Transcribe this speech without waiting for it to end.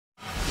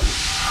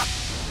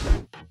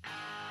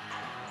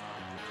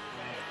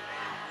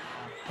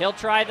He'll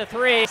try the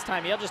three. This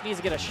time, Yale just needs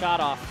to get a shot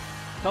off.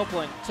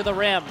 Copeland to the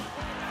rim.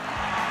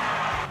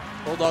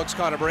 Bulldogs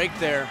caught a break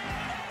there.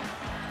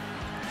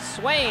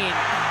 Swain.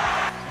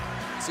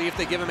 See if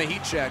they give him a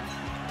heat check.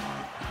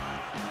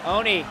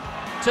 Oni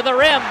to the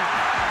rim.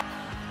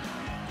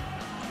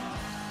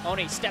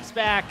 Oni steps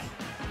back,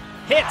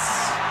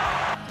 hits,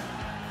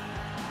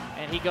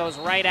 and he goes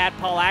right at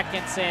Paul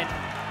Atkinson,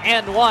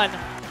 and one.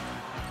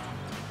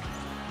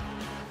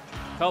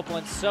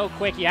 Copeland's so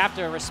quick, you have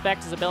to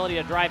respect his ability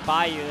to drive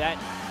by you. That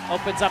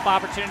opens up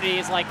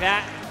opportunities like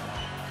that.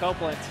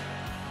 Copeland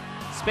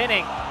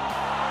spinning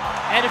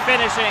and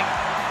finishing.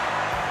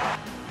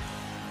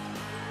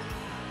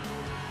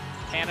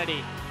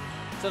 Kennedy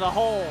to the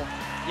hole,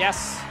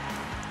 yes.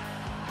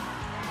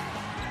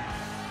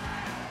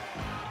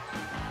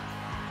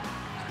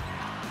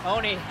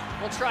 Oni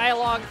will try a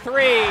long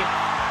three.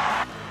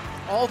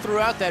 All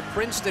throughout that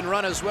Princeton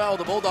run as well,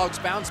 the Bulldogs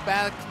bounce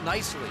back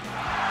nicely.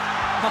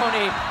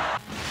 Oni